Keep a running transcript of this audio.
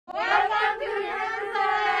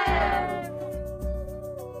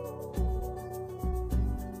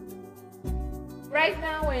Right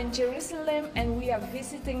now we're in Jerusalem and we are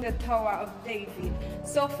visiting the Tower of David.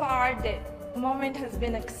 So far the moment has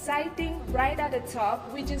been exciting. Right at the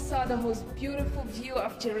top we just saw the most beautiful view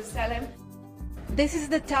of Jerusalem. This is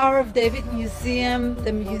the Tower of David Museum,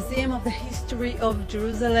 the museum of the history of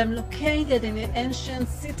Jerusalem, located in the ancient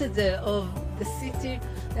citadel of the city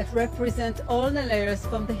that represents all the layers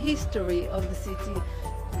from the history of the city.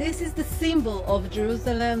 This is the symbol of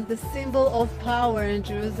Jerusalem, the symbol of power in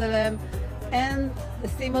Jerusalem, and the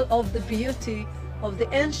symbol of the beauty of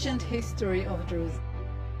the ancient history of Jerusalem.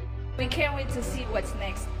 We can't wait to see what's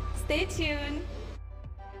next. Stay tuned!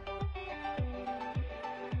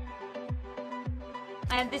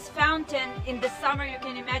 And this fountain, in the summer you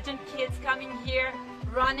can imagine kids coming here,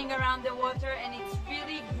 running around the water, and it's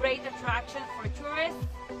really great attraction for tourists.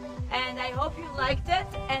 And I hope you liked it.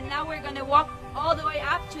 And now we're going to walk all the way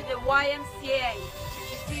up to the YMCA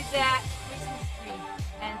to see the Christmas tree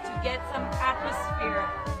and to get some atmosphere.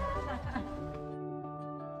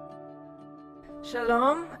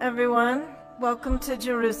 Shalom, everyone. Welcome to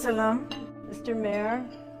Jerusalem. Mr. Mayor,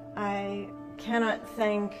 I cannot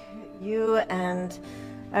thank you and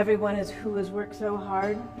everyone who has worked so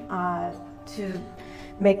hard to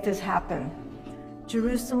make this happen.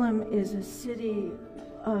 Jerusalem is a city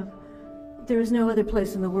of, there is no other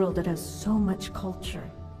place in the world that has so much culture.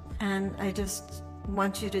 And I just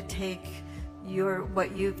want you to take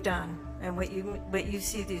what you've done and what you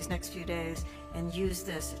see these next few days and use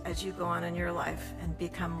this as you go on in your life and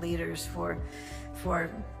become leaders for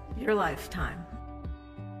your lifetime.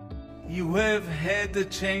 You have had the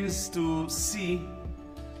chance to see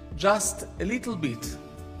just a little bit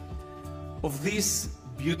of this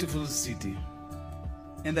beautiful city.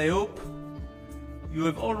 And I hope you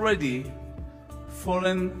have already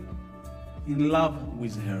fallen in love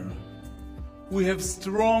with her. We have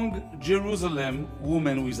strong Jerusalem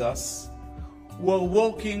women with us who are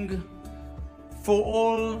working for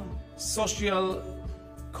all social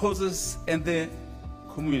causes and the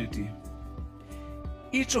community.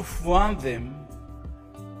 Each of one of them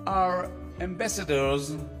are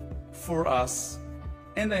ambassadors for us,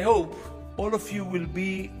 and I hope all of you will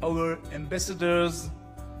be our ambassadors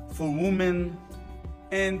for women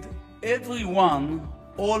and everyone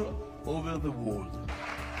all over the world.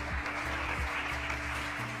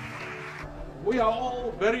 We are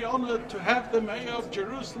all very honored to have the Mayor of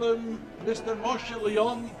Jerusalem, Mr. Moshe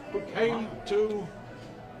Leon, who came to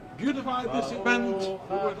beautify this event.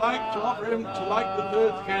 We would like to offer him to light the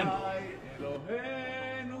third candle.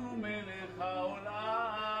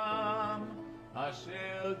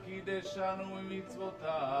 אשר קידשנו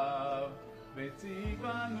ממצוותיו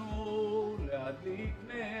וציוונו להדליק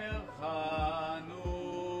נר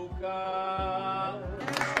חנוכה.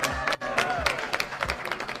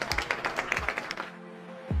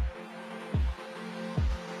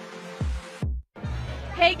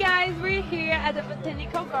 Hey guys, we're here at the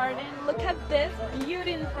Botanical Garden. Look at this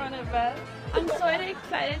beauty in front of us. I'm so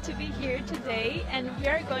excited to be here today, and we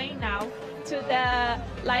are going now to the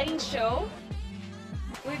lighting show.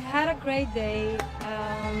 We've had a great day.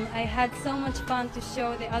 I had so much fun to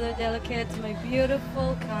show the other delegates my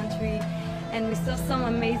beautiful country, and we saw some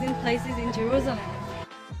amazing places in Jerusalem.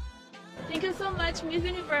 Thank you so much, Miss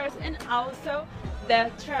Universe, and also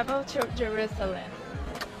the Travel to Jerusalem.